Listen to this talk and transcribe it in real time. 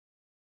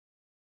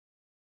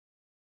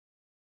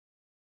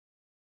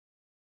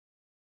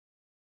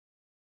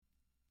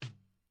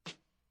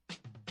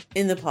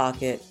In the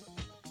Pocket,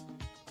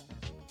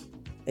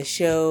 a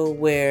show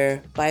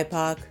where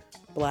BIPOC,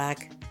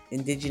 Black,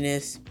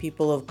 Indigenous,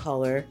 people of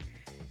color,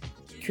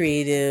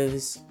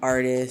 creatives,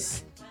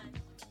 artists,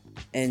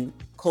 and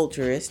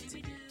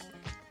culturists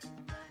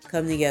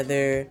come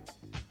together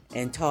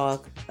and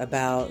talk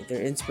about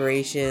their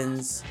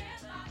inspirations,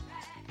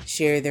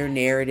 share their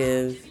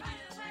narrative,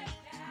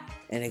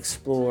 and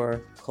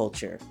explore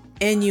culture.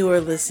 And you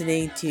are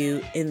listening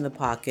to In the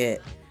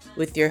Pocket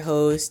with your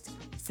host,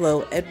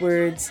 Flo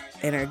Edwards,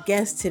 and our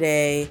guest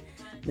today,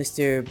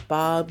 Mr.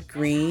 Bob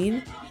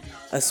Greene,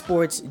 a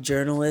sports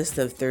journalist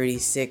of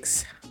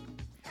 36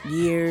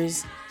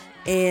 years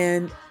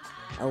and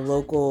a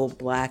local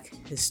Black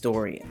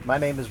historian. My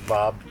name is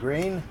Bob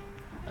Greene.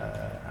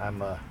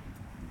 I'm a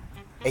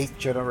 8th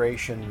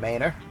generation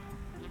Mainer.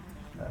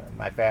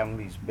 My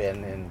family's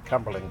been in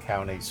Cumberland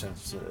County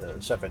since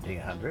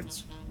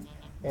 1700s.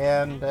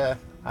 And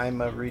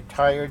I'm a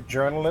retired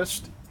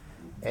journalist.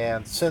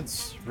 And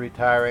since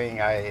retiring,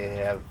 I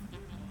have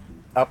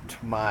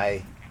upped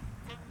my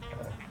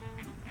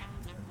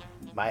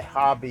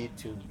hobby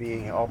to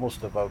being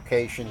almost a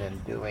vocation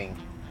and doing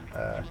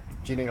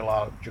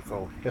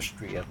genealogical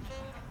history of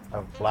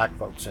Black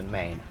folks in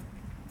Maine.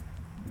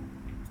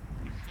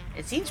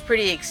 It seems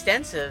pretty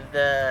extensive,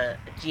 the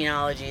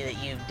genealogy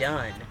that you've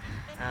done.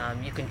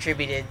 You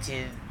contributed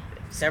to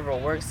several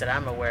works that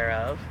I'm aware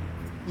of.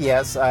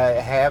 Yes, I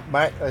have.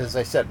 As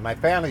I said, my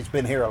family's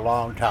been here a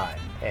long time,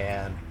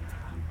 and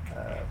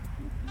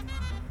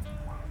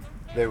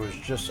there was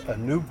just a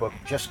new book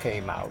just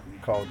came out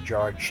called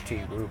George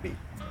T. Ruby,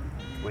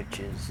 which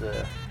is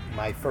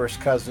my first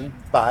cousin,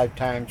 5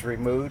 times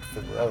removed,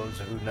 for those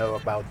who know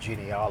about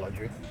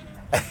genealogy.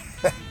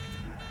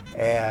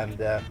 And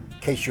in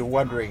case you're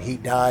wondering, he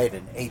died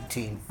in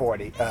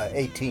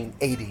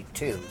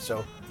 1882.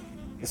 So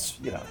it's,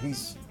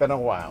 he's been a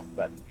while,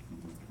 but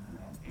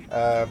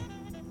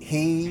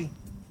he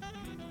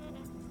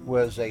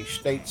was a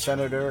state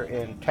senator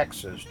in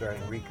Texas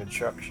during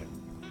Reconstruction.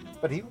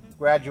 But he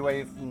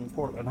graduated from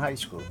Portland High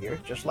School here,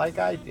 just like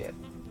I did.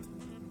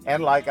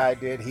 And like I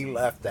did, he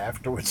left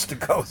afterwards to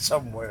go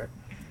somewhere.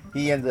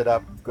 He ended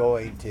up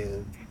going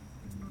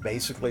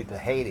basically to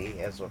Haiti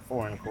as a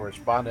foreign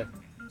correspondent.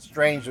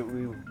 Strange that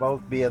we would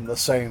both be in the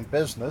same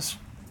business.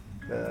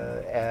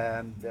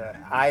 And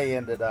I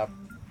ended up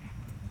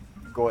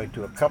going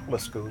to a couple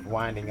of schools,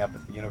 winding up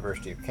at the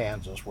University of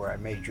Kansas, where I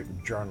majored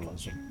in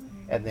journalism,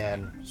 and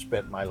then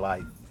spent my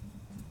life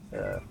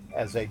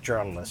as a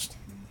journalist.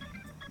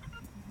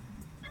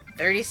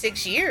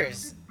 36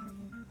 years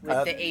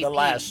with the AP.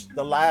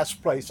 The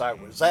last place I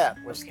was at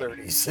was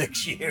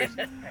 36 years.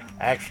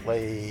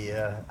 Actually,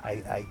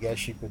 I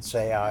guess you could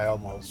say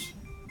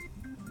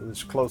it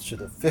was closer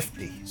to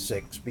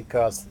 56,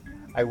 because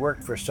I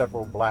worked for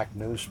several Black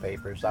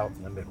newspapers out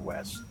in the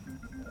Midwest,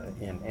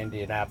 in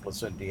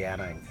Indianapolis,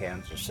 Indiana, and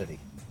Kansas City,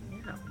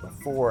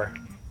 before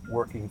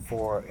working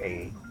for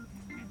a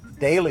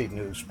daily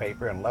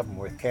newspaper in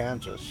Leavenworth,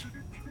 Kansas,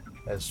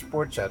 as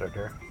sports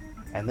editor.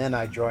 And then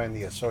I joined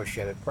the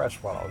Associated Press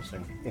while I was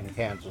in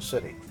Kansas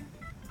City.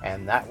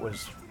 And that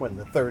was when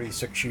the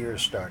 36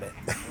 years started.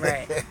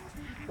 Right.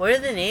 What are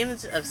the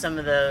names of some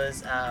of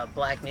those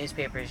Black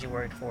newspapers you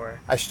worked for?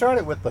 I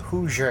started with the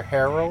Hoosier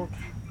Herald.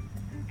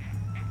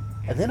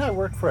 And then I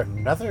worked for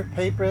another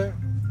paper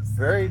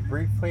very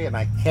briefly, and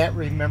I can't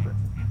remember,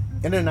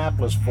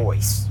 Indianapolis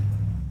Voice.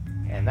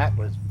 And that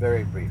was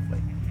very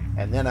briefly.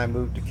 And then I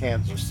moved to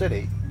Kansas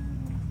City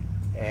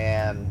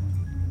and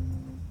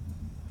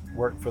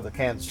worked for the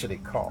Kansas City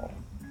Call.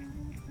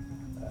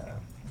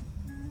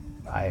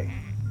 I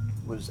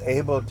was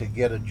able to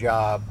get a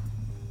job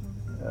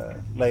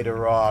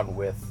later on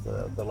with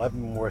the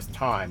Leavenworth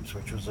Times,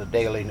 which was a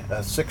daily,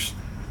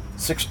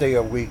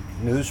 six-day-a-week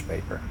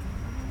newspaper,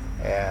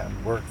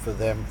 and worked for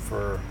them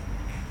for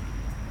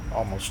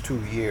almost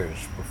 2 years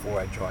before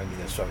I joined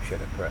the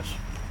Associated Press.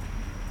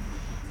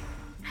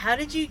 How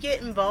did you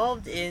get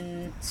involved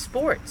in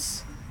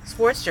sports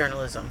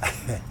journalism?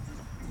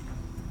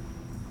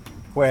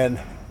 When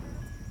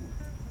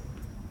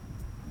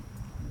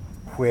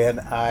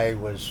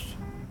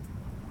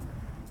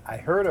I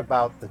heard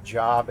about the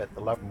job at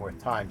the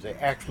Leavenworth Times, there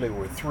actually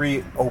were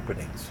 3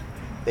 openings.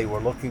 They were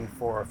looking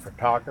for a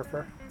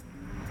photographer,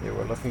 they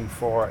were looking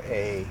for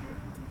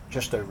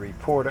just a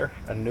reporter,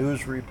 a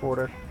news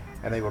reporter,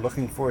 and they were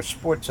looking for a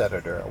sports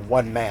editor, a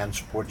one-man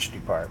sports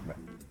department.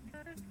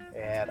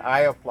 And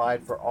I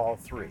applied for all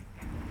 3.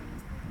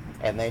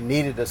 And they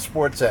needed a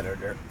sports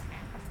editor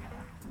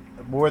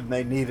more than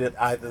they needed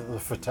either the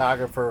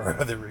photographer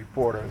or the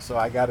reporter, so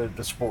I got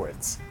into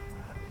sports.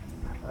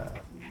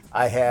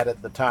 I had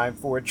at the time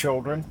 4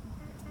 children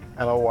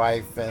and a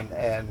wife, and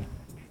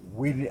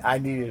I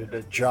needed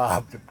a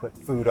job to put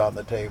food on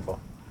the table.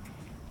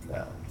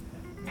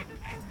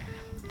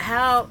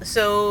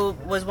 So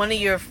was one of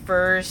your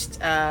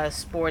first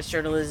sports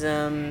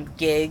journalism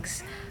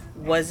gigs,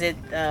 was it,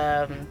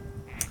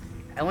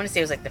 I want to say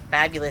it was like the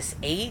Fabulous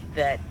 8,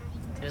 that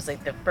it was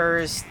like the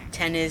first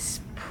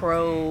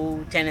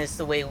pro tennis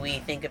the way we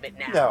think of it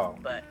now? No.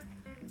 But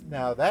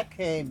Now that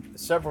came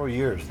several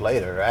years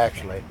later,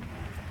 actually.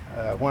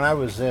 When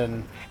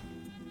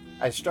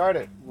I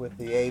started with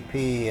the AP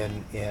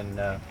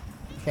in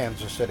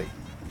Kansas City,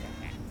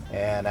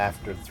 and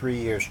after 3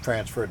 years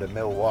transferred to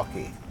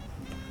Milwaukee.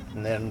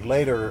 And then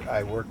later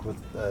I worked with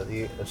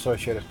the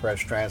Associated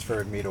Press,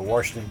 transferred me to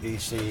Washington,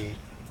 D.C.,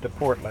 to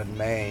Portland,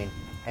 Maine,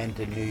 and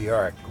to New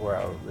York, where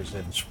I was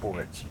in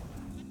sports.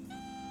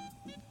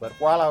 But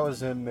while I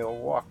was in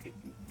Milwaukee,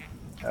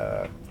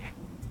 uh,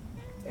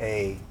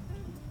 a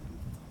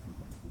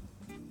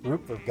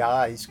group of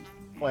guys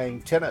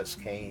playing tennis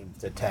came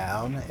to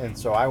town, and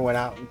so I went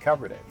out and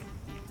covered it.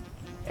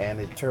 And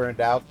it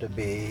turned out to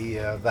be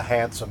the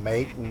handsome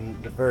eight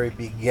and the very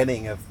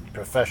beginning of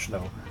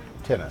professional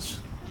tennis.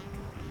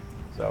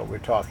 So we're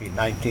talking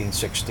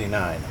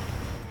 1969.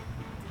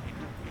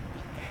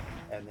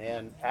 And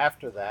then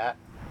after that,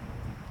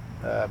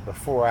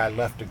 before I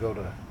left to go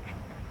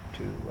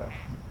to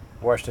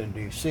Washington,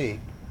 D.C.,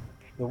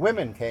 the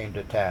women came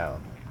to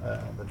town,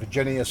 the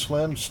Virginia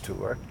Slims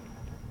Tour,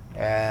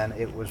 and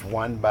it was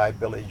won by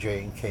Billie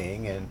Jean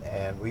King,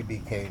 and we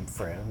became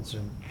friends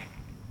and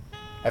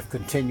have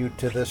continued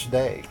to this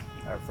day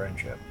our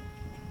friendship.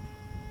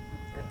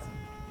 That's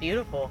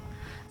beautiful.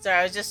 Sorry,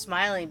 I was just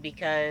smiling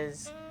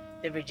because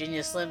the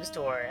Virginia Slims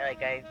tour,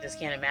 like I just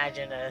can't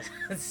imagine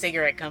a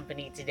cigarette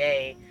company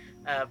today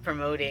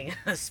promoting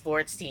a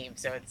sports team,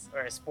 so it's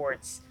or a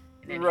sports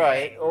in any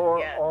Right, way. or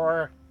Yeah.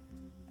 or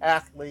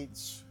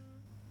athletes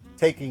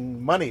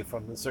taking money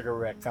from the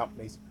cigarette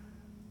companies.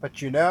 But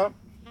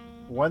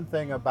one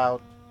thing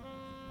about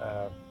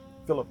uh,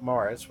 Philip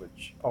Morris,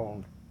 which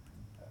owned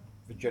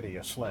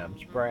Virginia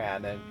Slims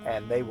brand,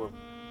 and they were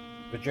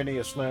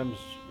Virginia Slims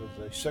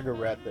was a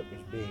cigarette that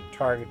was being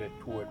targeted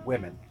toward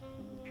women.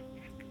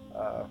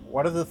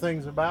 One of the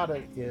things about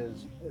it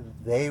is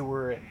they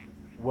were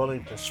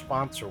willing to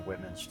sponsor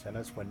women's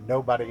tennis when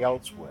nobody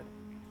else would,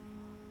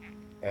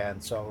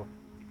 and so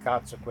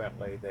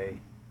consequently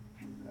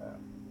uh,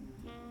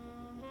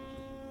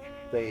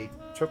 they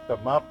took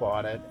them up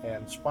on it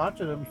and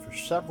sponsored them for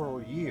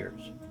several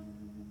years.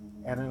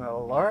 And in a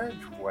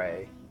large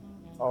way,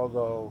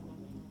 although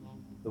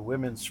the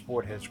women's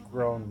sport has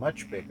grown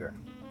much bigger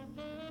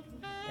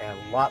and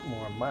a lot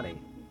more money,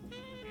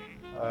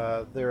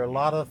 there are a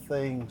lot of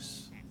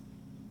things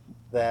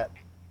that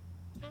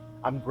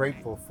I'm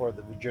grateful for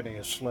the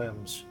Virginia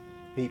Slims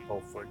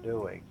people for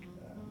doing.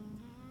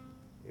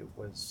 It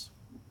was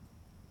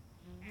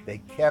they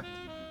kept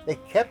they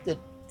kept it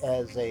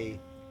as a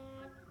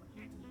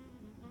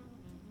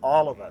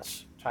all of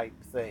us type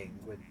thing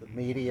with the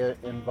media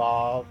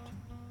involved.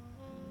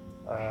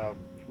 Um,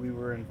 we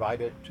were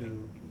invited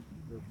to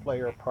the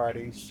player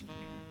parties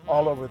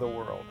all over the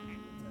world.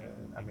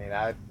 I mean,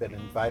 I've been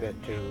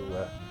invited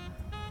to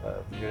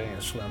Virginia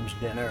Slims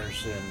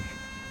dinners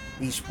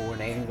in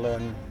Eastbourne,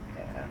 England,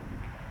 and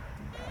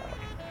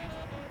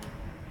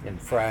in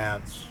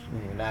France,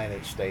 in the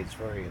United States,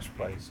 various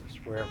places,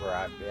 wherever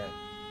I've been.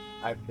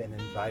 I've been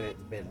invited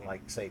and been,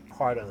 like, say,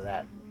 part of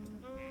that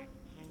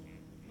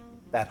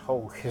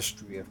whole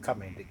history of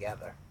coming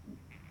together.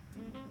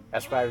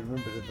 That's why I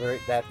remember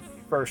that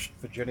first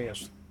Virginia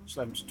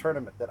Slims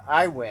tournament that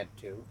I went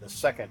to, the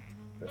second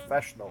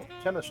professional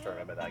tennis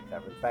tournament I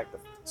covered. In fact, the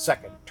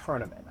second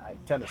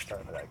tennis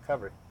tournament I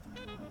covered.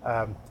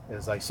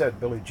 As I said,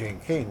 Billie Jean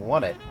King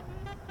won it,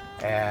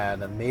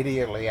 and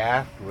immediately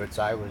afterwards,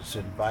 I was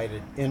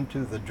invited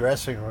into the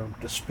dressing room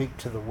to speak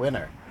to the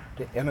winner,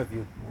 to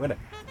interview the winner,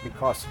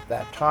 because at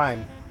that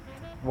time,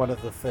 one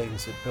of the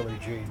things that Billie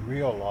Jean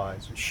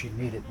realized is she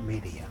needed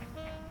media.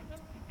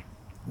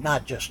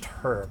 Not just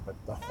her, but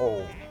the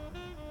whole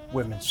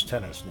women's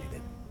tennis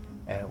needed.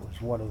 And it was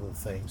one of the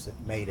things that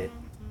made it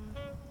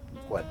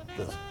what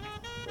the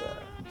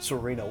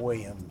Serena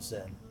Williams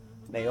and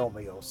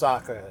Naomi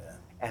Osaka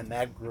and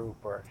that group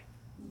are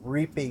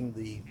reaping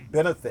the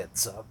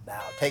benefits of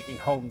now, taking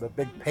home the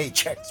big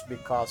paychecks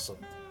because of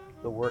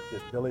the work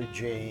that Billie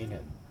Jean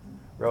and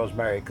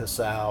Rosemary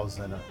Casals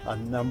and a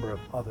number of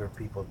other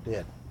people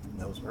did in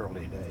those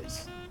early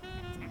days.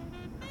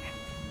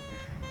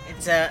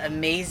 It's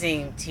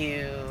amazing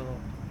to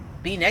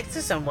be next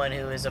to someone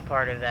who is a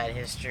part of that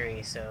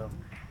history. So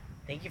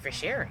thank you for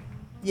sharing.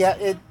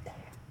 Yeah,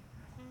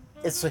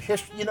 it's a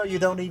history. You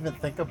don't even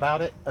think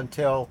about it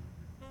until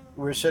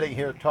we're sitting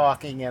here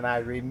talking, and I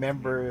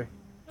remember,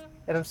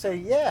 and I'm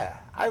saying, yeah,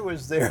 I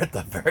was there at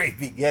the very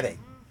beginning.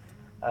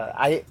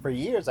 I for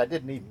years I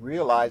didn't even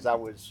realize I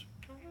was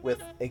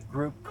with a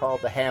group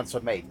called the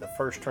Handsome Eight. The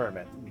first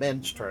tournament,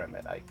 men's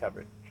tournament I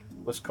covered,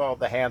 was called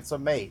the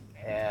Handsome Eight,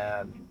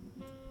 and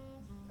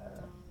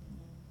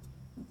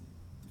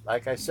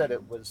like I said,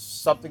 it was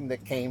something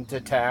that came to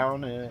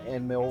town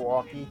in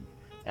Milwaukee,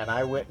 and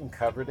I went and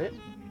covered it,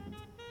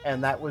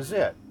 and that was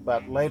it.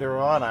 But later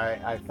on,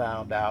 I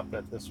found out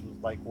that this was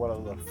like one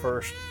of the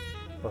first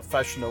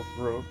professional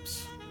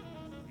groups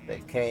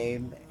that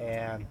came,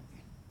 and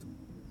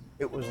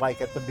it was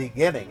like at the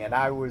beginning, and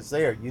I was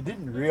there. You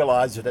didn't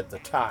realize it at the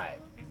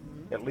time.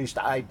 At least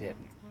I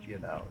didn't.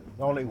 It was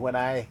only when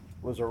I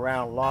was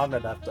around long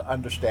enough to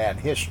understand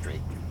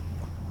history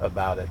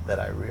about it that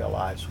I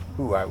realized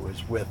who I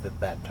was with at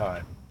that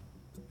time.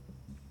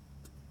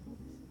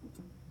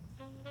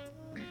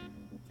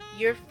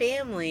 Your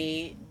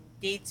family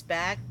dates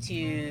back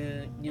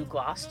to New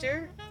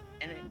Gloucester,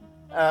 and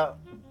Uh,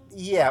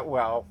 yeah,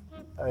 well,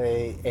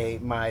 a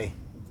my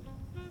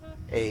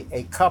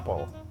a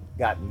couple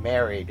got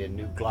married in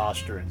New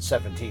Gloucester in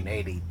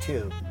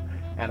 1782,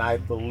 and I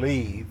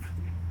believe,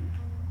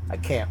 I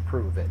can't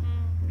prove it,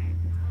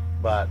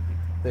 but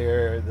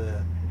they're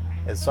the,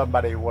 as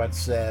somebody once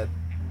said,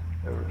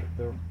 the,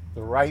 the,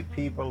 the right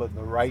people in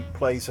the right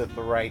place at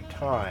the right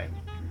time.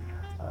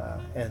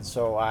 And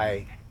so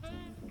I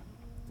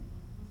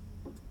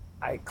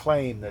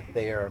claim that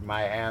they are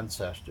my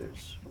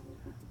ancestors.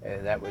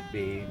 And that would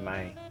be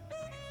my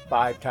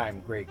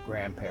five-time great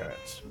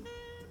grandparents.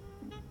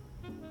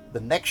 The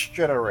next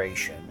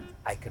generation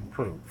I can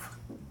prove.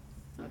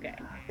 okay.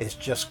 It's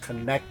just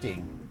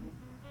connecting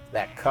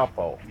that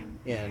couple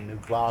in New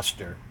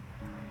Gloucester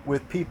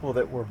with people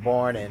that were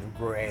born in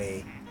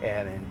Gray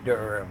and in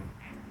Durham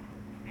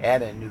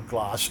and in New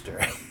Gloucester,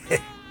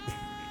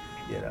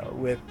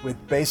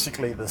 with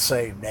basically the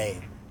same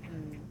name.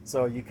 Mm.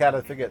 So you kind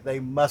of figure they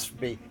must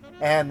be,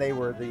 and they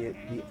were the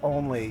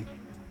only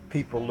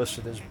people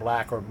listed as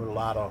black or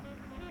mulatto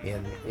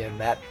in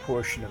that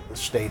portion of the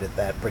state at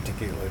that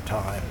particular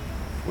time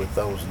with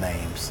those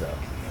names. So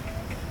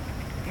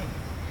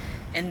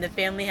And the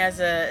family has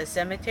a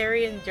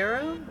cemetery in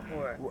Durham,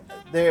 or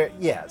there,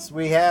 yes,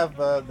 we have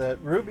the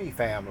Ruby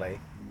family,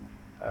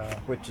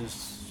 which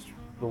is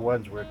the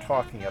ones we're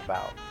talking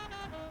about.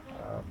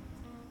 Um,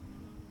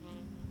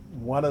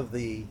 one of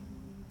this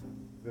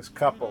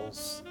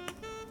couple's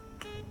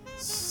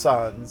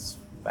sons,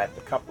 in fact,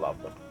 a couple of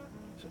them,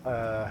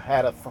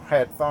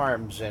 had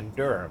farms in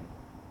Durham,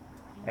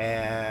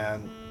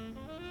 and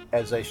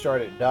as they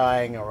started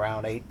dying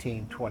around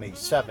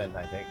 1827,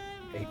 I think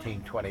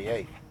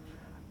 1828,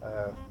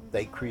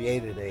 they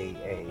created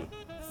a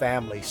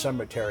family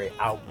cemetery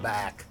out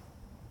back,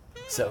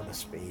 so to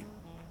speak,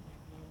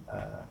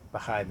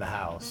 behind the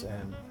house,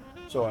 and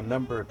so a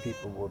number of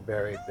people were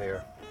buried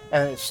there,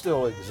 and it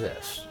still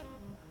exists.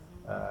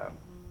 Um,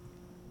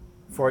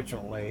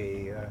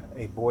 Fortunately,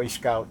 a Boy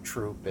Scout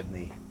troop in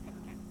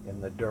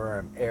the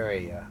Durham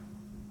area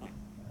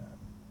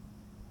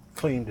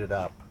cleaned it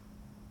up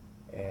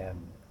and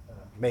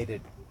made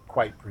it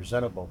quite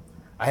presentable.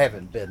 I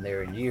haven't been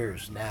there in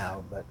years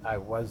now, but I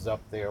was up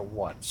there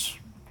once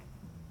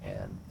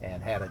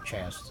and had a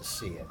chance to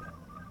see it.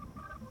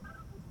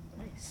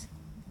 nice.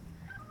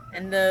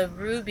 And the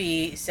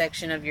Ruby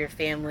section of your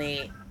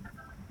family,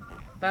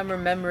 if I'm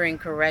remembering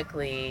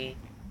correctly,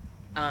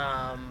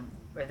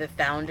 were the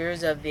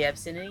founders of the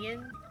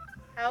Abyssinian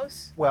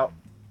house. Well,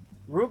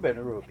 Reuben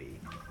Ruby,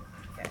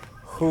 Okay.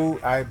 who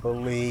I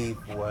believe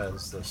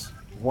was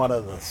one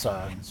of the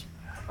sons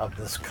of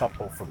this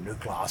couple from New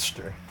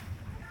Gloucester.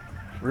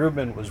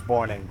 Reuben was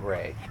born in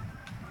Gray,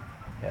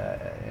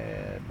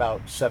 about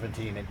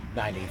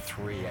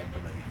 1793, I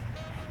believe.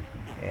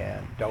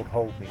 And don't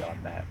hold me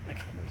on that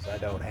because I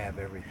don't have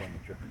everything.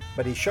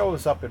 But he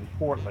shows up in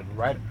Portland,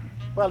 right?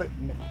 Well,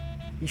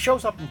 he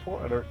shows up in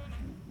Portland.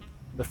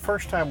 The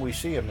first time we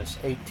see him is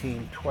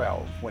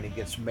 1812 when he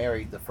gets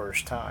married the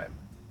first time.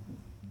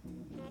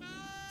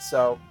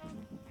 So,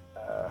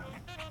 uh,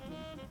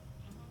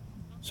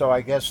 so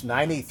I guess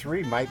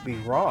 93 might be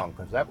wrong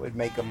because that would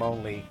make him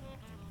only.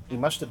 He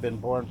must have been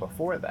born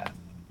before that.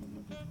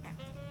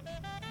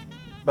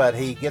 But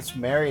he gets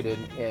married in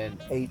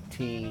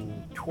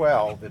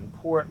 1812 in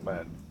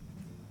Portland,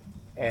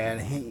 and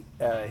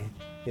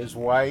his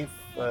wife,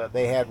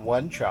 they had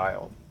one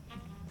child,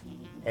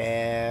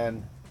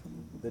 and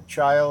the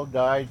child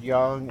died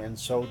young, and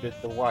so did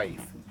the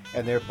wife,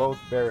 and they're both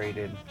buried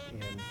in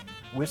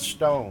with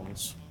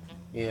stones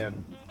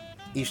in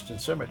Easton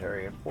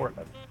Cemetery in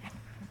Portland,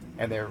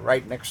 and they're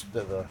right next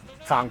to the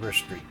Congress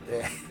Street.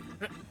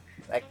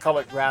 That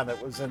colored ground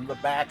that was in the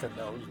back in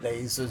those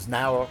days is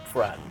now up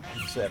front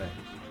in the center.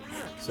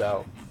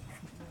 So,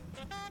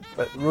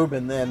 but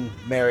Reuben then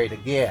married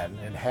again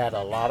and had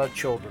a lot of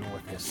children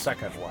with his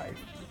second wife.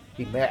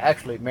 He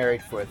actually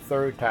married for a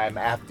third time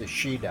after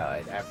she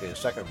died, after his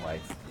second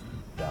wife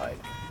died.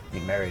 He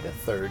married a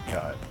third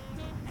time,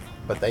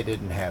 but they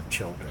didn't have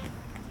children.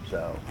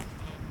 So,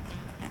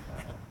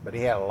 but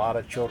he had a lot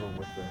of children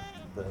with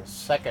the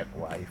second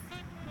wife,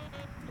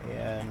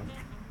 and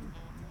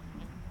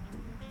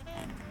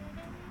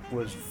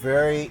was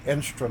very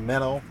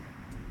instrumental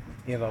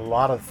in a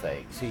lot of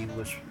things. He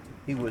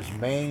was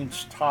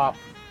Maine's top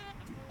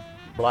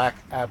black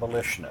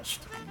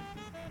abolitionist,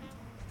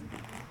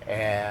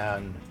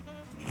 and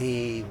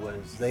he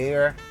was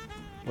there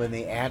when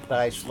the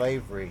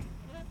anti-slavery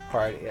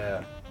party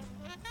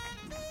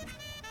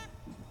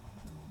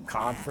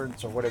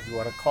conference, or whatever you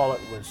want to call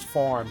it, was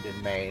formed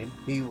in Maine.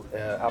 He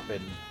up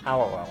in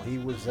Hallowell. He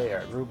was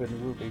there.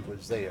 Reuben Ruby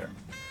was there.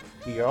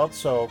 He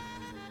also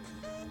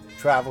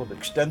traveled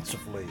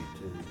extensively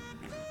to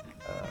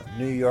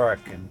New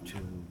York and to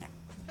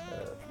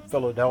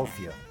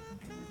Philadelphia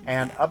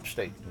and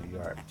upstate New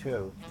York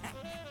too,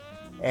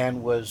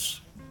 and was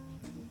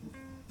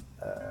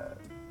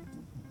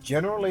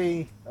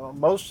Generally,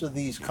 most of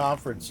these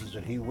conferences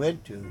that he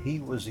went to, he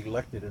was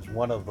elected as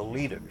one of the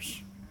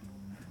leaders,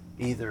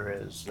 either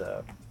as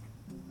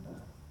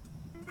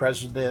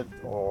president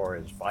or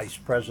as vice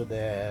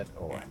president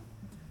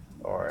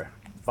or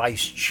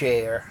vice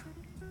chair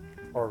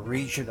or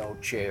regional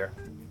chair.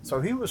 So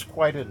he was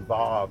quite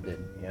involved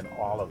in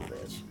all of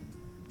this.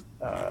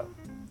 Uh,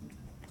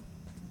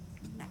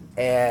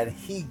 and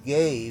he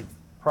gave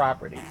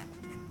property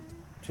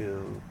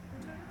to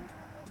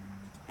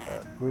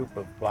a group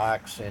of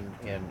blacks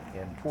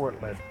in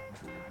Portland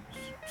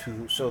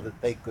so that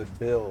they could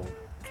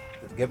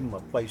give them a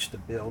place to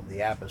build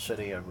the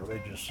Abyssinian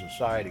Religious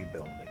Society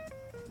building.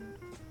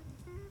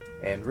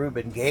 And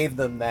Reuben gave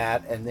them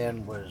that and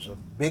then was a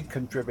big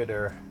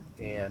contributor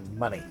in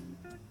money.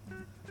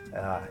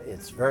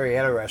 It's very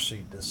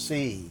interesting to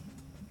see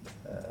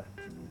uh,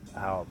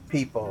 how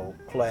people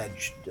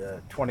pledged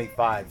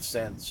 25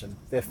 cents and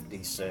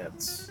 50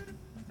 cents.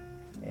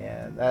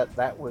 And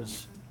that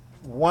was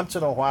once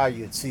in a while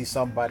you'd see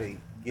somebody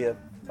give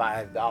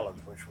 $5,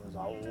 which was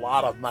a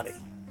lot of money.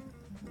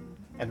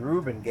 And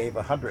Reuben gave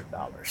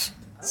 $100.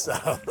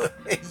 So,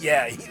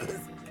 yeah, he was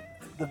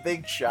the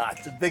big shot,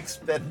 the big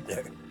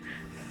spender.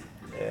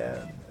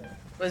 And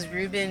Was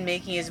Reuben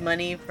making his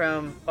money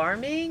from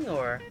farming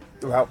or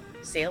well,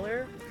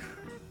 sailor?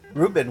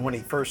 Reuben, when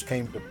he first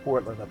came to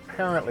Portland,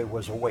 apparently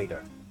was a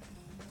waiter.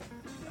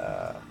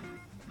 Uh,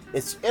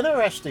 it's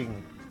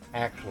interesting,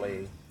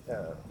 actually,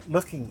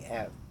 looking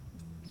at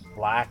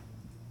black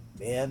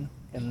men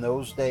in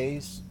those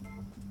days.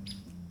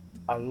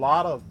 A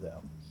lot of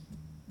them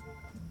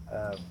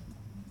uh,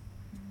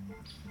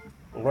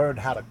 learned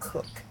how to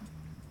cook,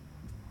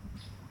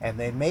 and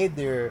they made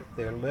their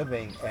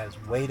living as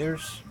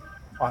waiters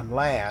on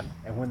land.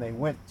 And when they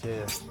went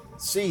to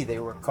sea, they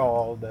were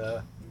called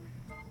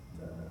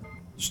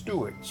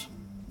stewards.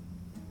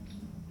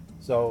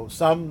 So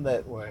some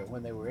that were,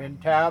 when they were in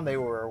town, they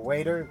were a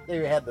waiter.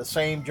 They had the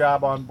same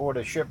job on board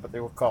a ship, but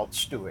they were called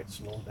stewards,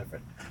 a little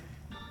different.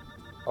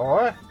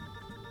 Or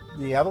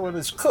the other one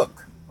is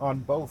cook on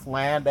both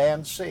land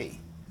and sea.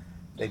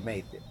 They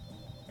made it.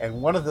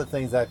 And one of the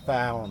things I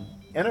found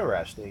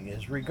interesting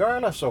is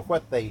regardless of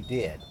what they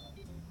did,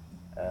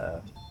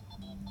 uh,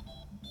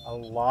 a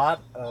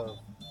lot of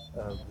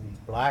the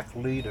black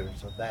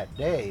leaders of that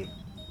day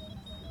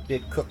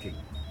did cooking.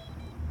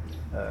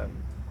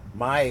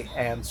 My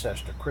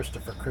ancestor,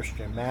 Christopher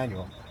Christian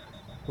Emanuel,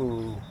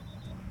 who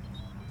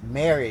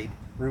married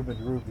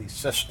Reuben Ruby's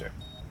sister,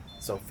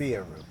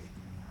 Sophia Ruby,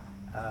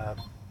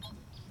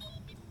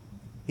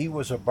 he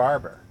was a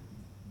barber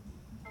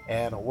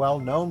and a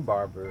well-known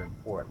barber in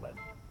Portland.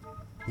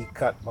 He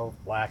cut both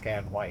black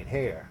and white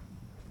hair,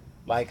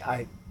 like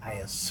I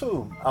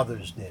assume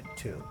others did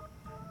too.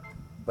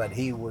 But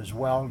he was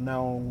well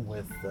known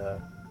with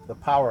the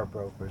power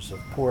brokers of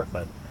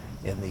Portland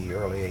in the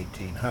early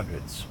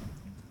 1800s.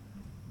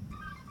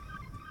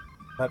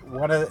 But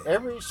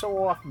every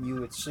so often you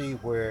would see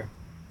where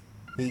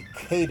he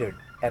catered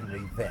at an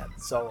event.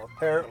 So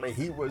apparently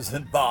he was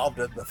involved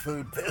in the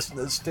food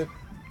business too,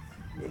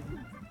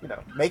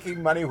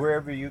 making money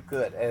wherever you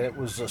could. And it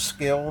was a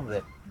skill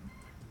that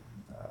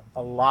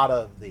a lot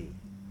of the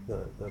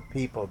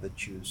people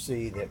that you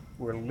see that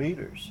were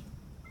leaders,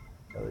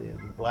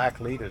 the black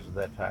leaders of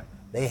that time,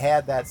 they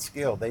had that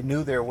skill. They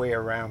knew their way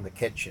around the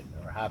kitchen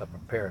or how to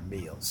prepare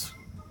meals.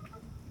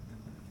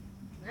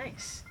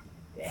 Nice.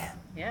 Yeah.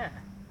 Yeah.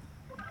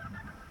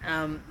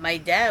 My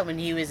dad, when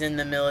he was in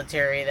the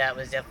military, that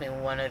was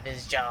definitely one of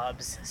his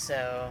jobs.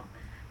 So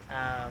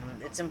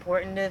it's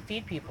important to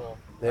feed people.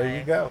 There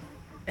you go.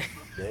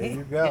 There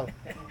you go.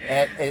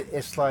 And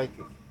it's like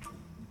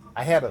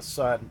I had a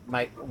son.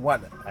 I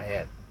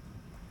had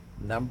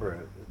a number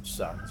of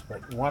sons,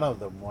 but one of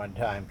them one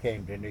time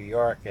came to New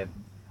York, and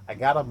I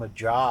got him a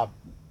job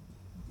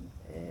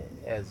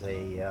as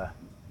a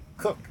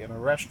cook in a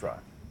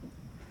restaurant.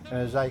 And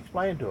as I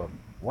explained to him,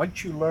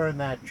 once you learn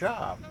that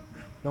job,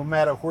 no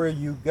matter where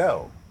you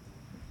go,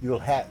 you'll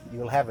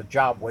have a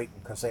job waiting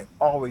because they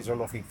always are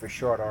looking for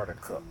short order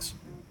cooks.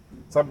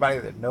 Somebody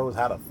that knows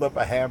how to flip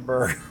a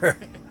hamburger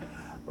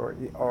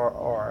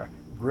or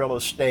grill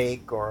a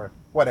steak or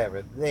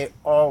whatever. They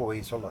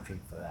always are looking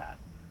for that.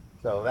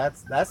 So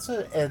that's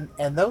it.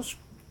 And those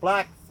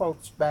black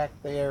folks back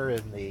there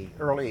in the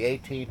early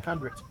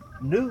 1800s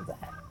knew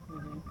that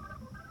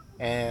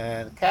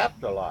and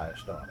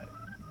capitalized on it.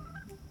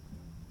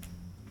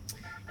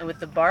 And with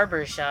the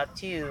barber shop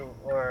too,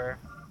 or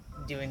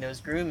doing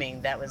those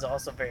grooming, that was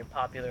also very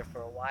popular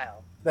for a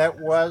while. That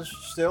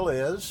still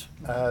is,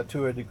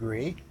 to a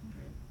degree.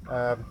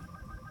 Um,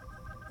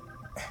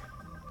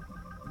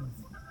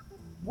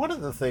 one of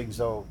the things,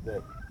 though,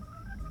 that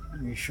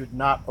you should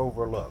not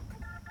overlook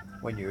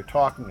when you're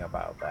talking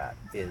about that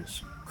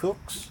is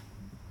cooks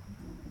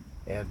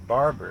and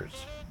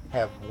barbers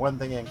have one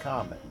thing in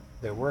common.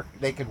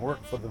 They can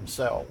work for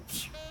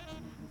themselves.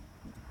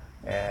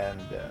 And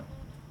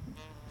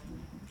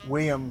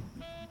William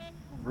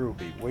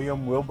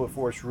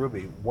Wilberforce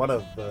Ruby, one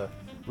of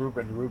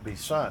Reuben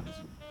Ruby's sons,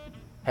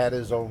 had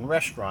his own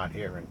restaurant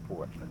here in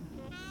Portland.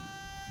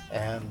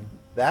 and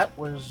that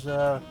was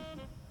a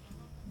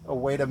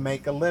way to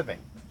make a living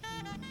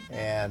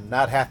and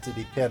not have to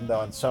depend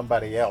on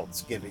somebody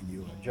else giving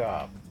you a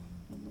job.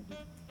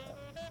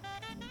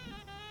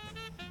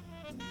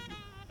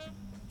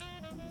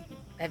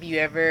 Have you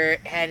ever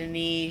had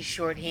any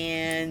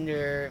shorthand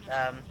or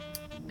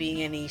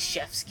being any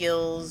chef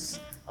skills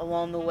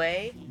along the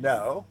way?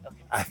 No,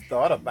 Okay. I've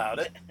thought about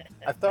it.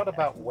 I've thought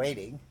about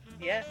waiting,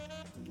 Yeah.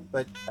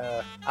 but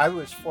I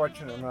was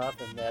fortunate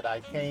enough in that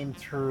I came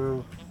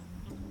through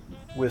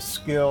with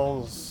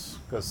skills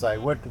because I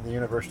went to the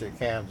University of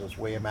Kansas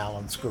William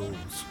Allen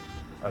Schools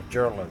of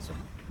Journalism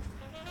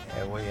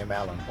and William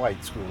Allen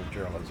White School of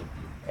Journalism.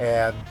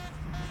 And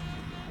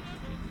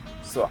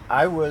so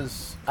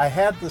I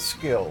had the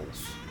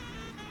skills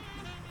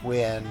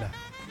when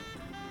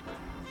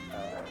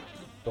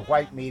the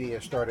white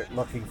media started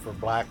looking for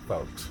black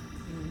folks,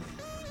 Mm.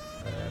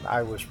 and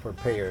I was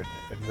prepared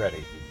and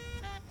ready.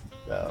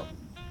 So,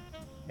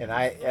 and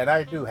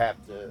I do have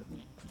to.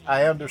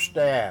 I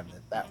understand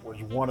that that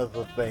was one of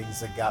the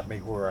things that got me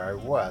where I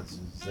was.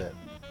 Is that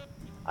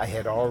I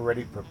had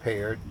already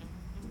prepared,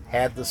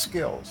 had the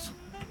skills.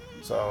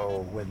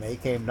 So when they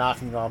came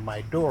knocking on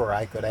my door,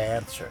 I could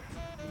answer.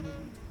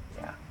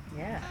 Yeah.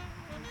 Yeah.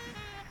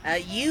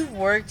 You've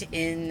worked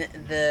in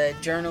the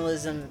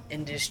journalism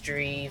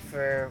industry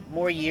for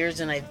more years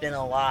than I've been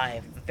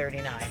alive. I'm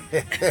 39.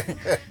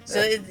 So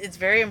it's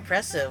very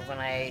impressive when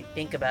I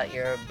think about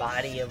your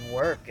body of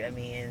work. I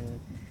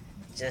mean,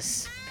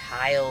 just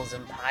piles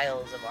and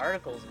piles of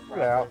articles have probably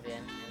Well,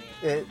 been.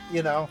 I mean,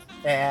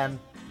 and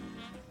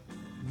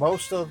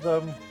most of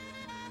them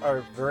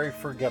are very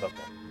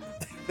forgettable.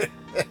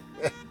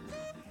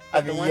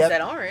 I but the mean, ones yet,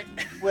 that aren't,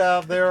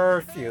 well, there are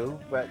a few,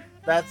 but yeah.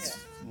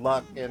 that's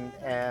luck, and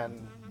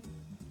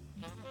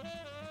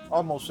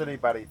almost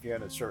anybody, if you're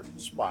in a certain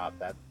spot,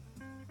 that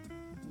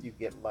you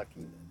get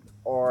lucky,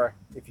 or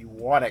if you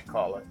want to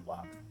call it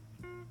luck.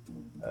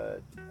 Uh,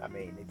 I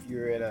mean, if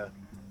you're in a,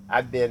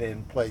 I've been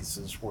in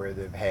places where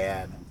they've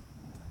had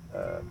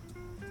uh,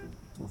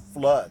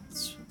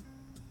 floods.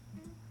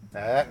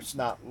 Now that's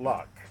not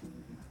luck,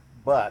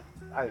 but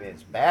I mean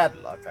it's bad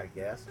luck, I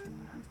guess.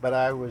 But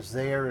I was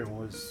there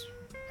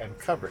and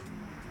covered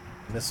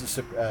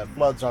Mississippi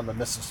floods on the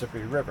Mississippi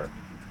River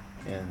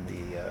in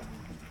the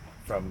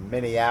from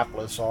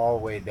Minneapolis all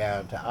the way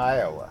down to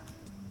Iowa,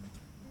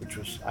 which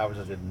was I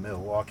was in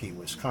Milwaukee,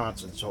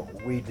 Wisconsin. So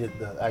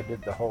I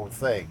did the whole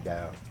thing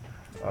down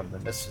on the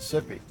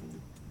Mississippi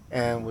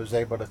and was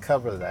able to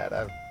cover that.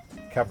 I've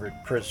covered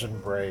prison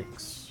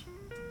breaks.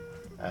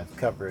 I've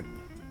covered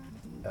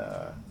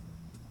uh,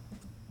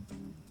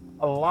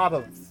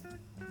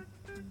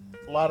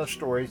 a lot of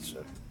stories,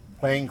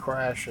 plane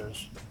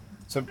crashes,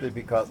 simply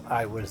because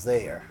I was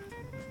there.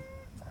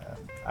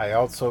 I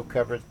also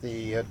covered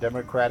the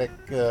Democratic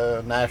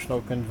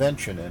National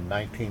Convention in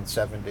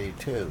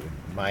 1972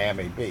 in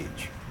Miami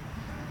Beach.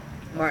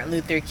 Martin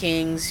Luther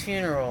King's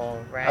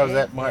funeral, I was right?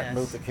 at Martin Yes.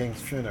 Luther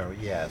King's funeral,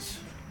 yes.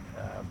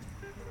 Um,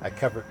 I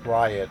covered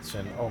riots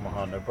in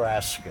Omaha,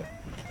 Nebraska.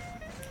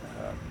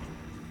 Um,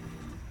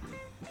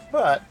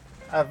 but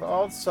I've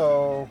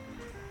also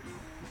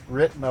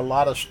written a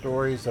lot of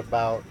stories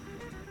about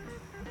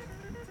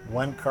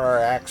one car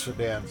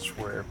accidents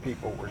where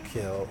people were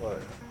killed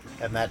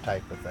and that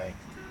type of thing.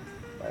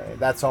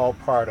 That's all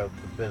part of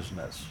the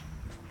business.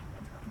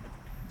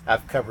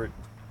 I've covered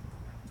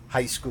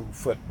high school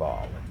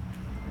football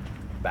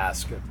and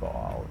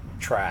basketball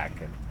and track,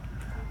 and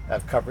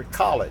I've covered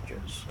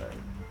colleges,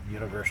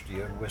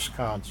 University of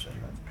Wisconsin.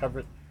 I've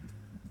covered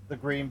the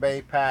Green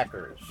Bay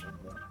Packers and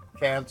the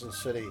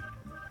Kansas City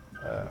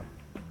uh,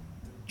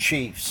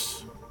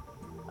 Chiefs.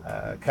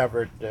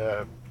 Covered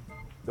the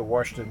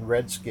Washington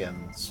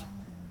Redskins.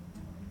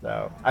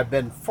 So I've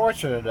been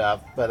fortunate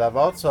enough, but I've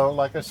also,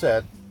 like I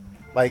said,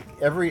 like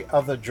every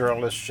other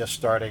journalist just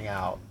starting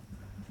out,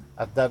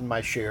 I've done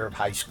my share of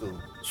high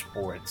school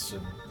sports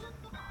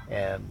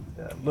and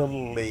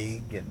little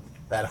league and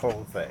that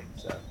whole thing.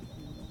 So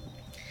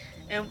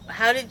And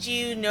how did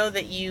you know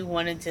that you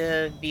wanted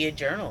to be a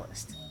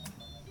journalist?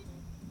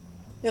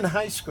 in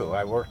high school,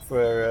 I worked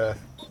for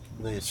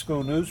the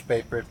school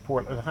newspaper at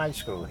Portland High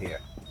School here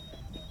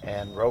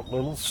and wrote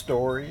little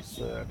stories.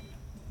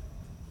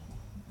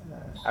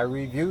 I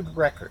reviewed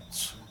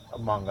records,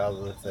 among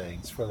other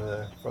things, for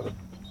the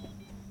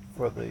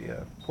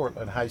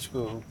Portland High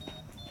School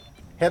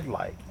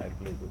Headlight, I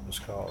believe it was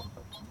called.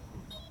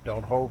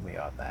 Don't hold me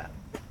on that.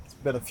 It's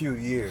been a few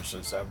years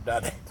since I've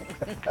done it.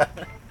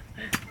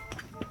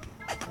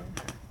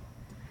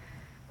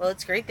 Well,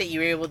 it's great that you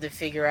were able to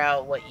figure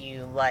out what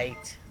you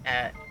liked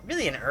at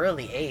really an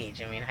early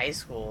age. I mean, high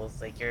school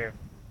is like you're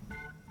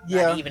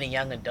not Yeah, even a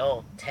young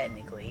adult,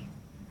 technically.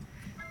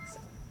 So,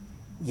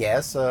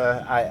 yes,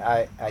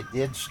 I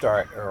did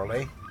start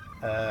early.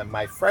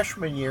 My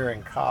freshman year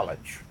in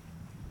college,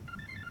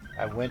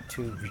 I went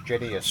to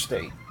Virginia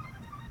State,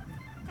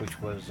 which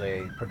was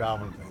a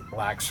predominantly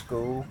black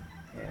school,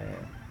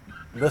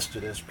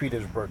 listed as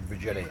Petersburg,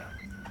 Virginia.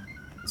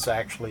 It's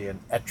actually in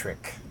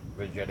Ettrick,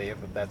 Virginia,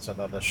 but that's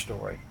another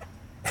story.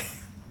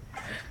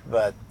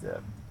 But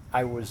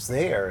I was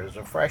there as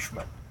a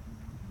freshman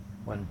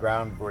when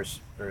Brown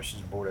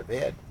versus Board of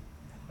Ed,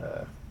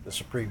 uh, the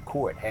Supreme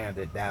Court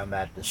handed down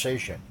that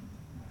decision.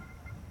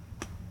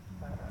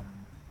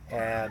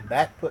 And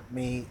that put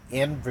me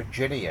in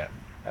Virginia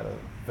at a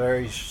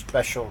very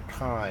special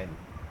time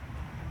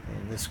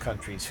in this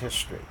country's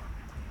history.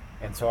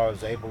 And so I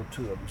was able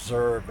to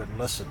observe and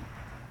listen.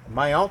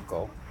 My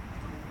uncle,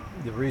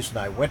 the reason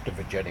I went to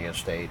Virginia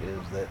State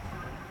is that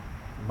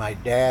my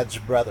dad's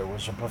brother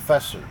was a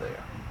professor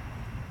there.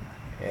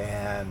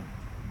 And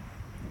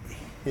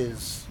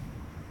his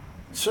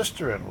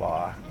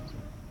sister-in-law,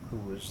 who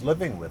was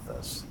living with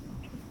us,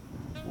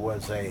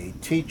 was a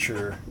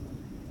teacher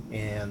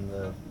in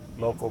the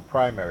local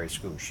primary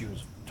school. She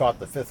was taught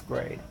the fifth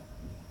grade.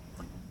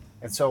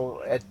 And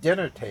so at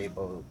dinner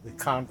table, the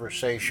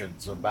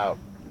conversations about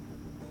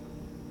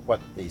what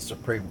the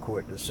Supreme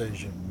Court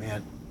decision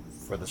meant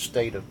for the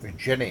state of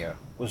Virginia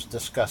was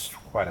discussed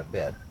quite a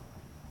bit.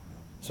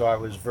 So I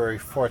was very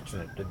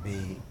fortunate to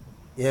be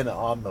in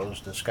on those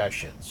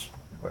discussions,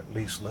 or at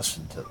least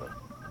listen to them.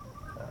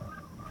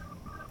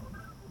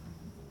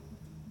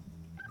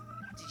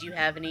 Did you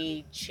have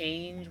any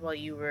change while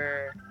you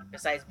were,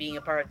 besides being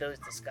a part of those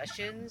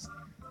discussions?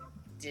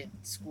 Did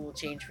school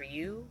change for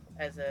you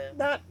as a?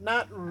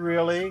 Not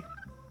really.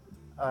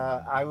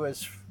 I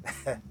was,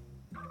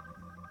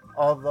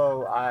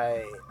 although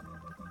I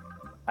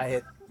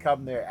had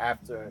come there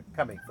after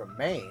coming from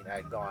Maine.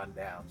 I'd gone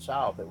down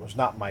south. It was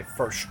not my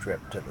first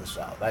trip to the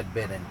south. I'd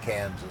been in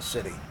Kansas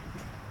City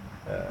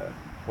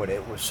when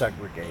it was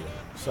segregated.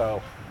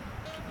 So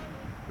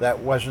that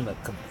wasn't a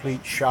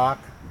complete shock.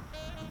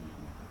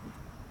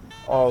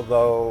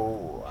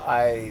 Although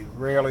I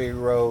rarely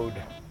rode,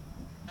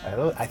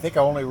 I think I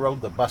only rode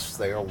the bus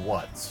there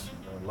once,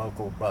 a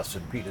local bus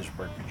in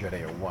Petersburg,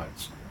 Virginia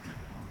once,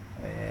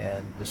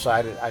 and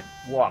decided I'd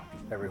walk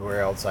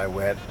everywhere else I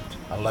went,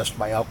 unless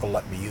my uncle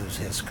let me use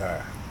his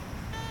car.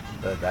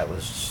 But that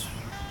was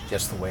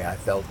just the way I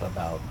felt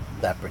about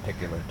that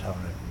particular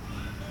time.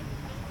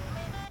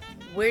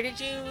 Where did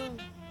you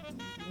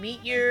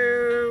meet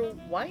your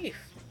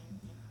wife?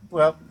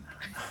 Well,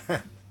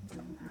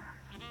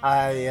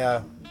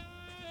 I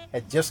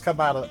had just come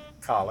out of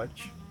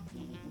college,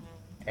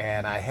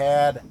 and I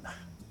had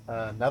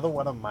another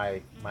one of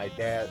my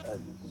dad's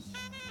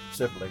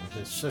siblings,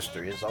 his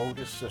sister, his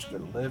oldest sister,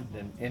 lived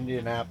in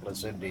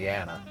Indianapolis,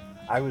 Indiana.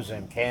 I was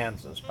in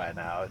Kansas by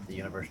now at the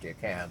University of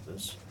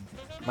Kansas.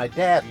 My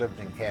dad lived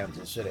in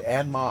Kansas City,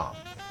 and Mom.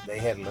 They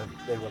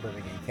were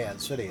living in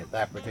Kansas City at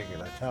that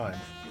particular time.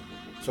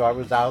 So I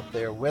was out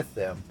there with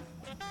them.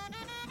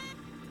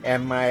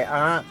 And my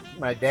aunt,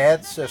 my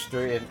dad's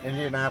sister in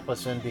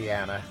Indianapolis,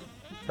 Indiana,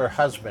 her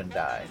husband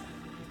died.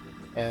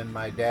 And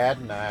my dad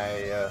and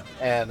I,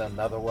 and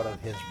another one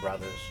of his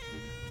brothers,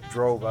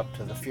 drove up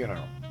to the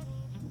funeral.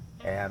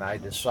 And I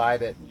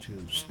decided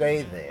to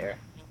stay there,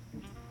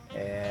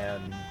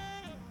 and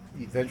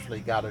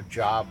eventually got a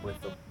job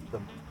with the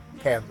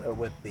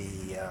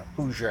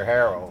Hoosier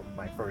Herald,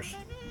 my first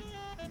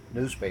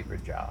newspaper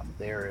job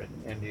there in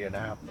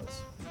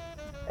Indianapolis.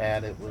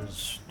 And it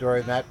was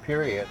during that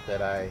period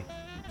that I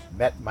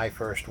met my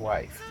first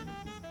wife.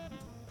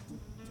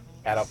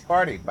 At a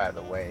party, by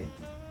the way,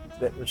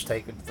 that was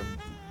taken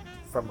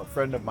from a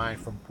friend of mine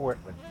from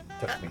Portland,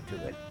 took me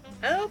to it.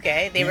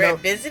 Okay, they were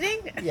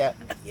visiting? Yeah.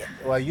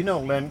 Well, you know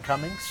Lynn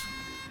Cummings?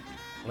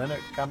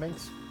 Leonard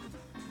Cummings?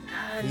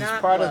 He's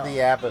part of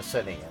the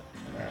Abyssinian.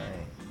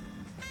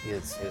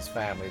 His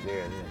family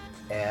there.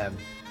 And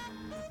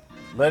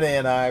Lenny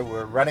and I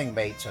were running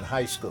mates in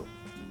high school.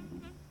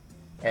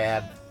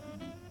 And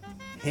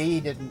he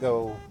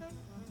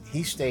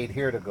stayed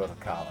here to go to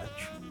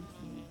college,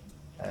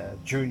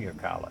 junior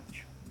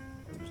college.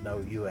 There was no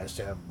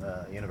USM,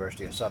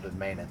 University of Southern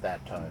Maine at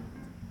that time.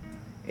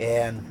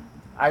 And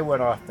I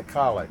went off to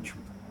college.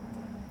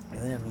 And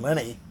then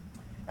Lenny,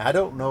 I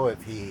don't know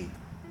if he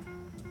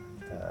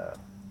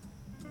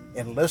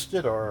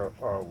enlisted or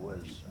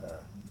was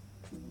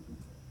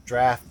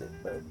drafted,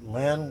 but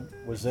Len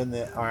was in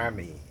the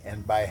Army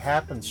and by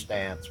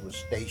happenstance was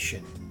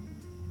stationed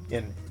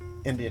in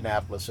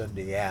Indianapolis,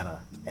 Indiana,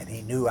 and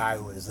he knew I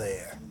was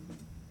there.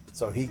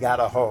 So he got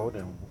a hold,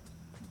 and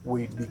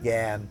we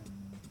began,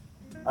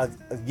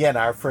 again,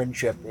 our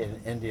friendship in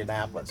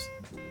Indianapolis.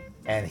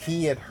 And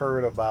he had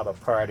heard about a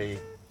party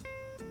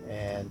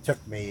and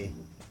took me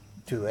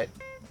to it,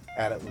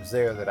 and it was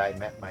there that I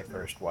met my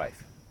first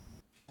wife.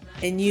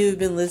 And you've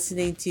been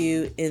listening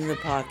to In the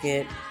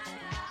Pocket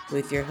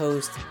with your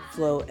host,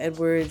 Flo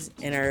Edwards,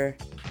 and our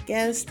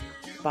guest,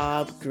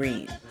 Bob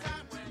Greene.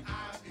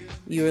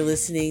 You are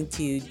listening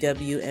to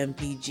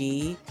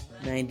WMPG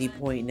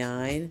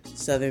 90.9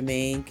 Southern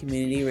Maine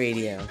Community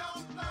Radio.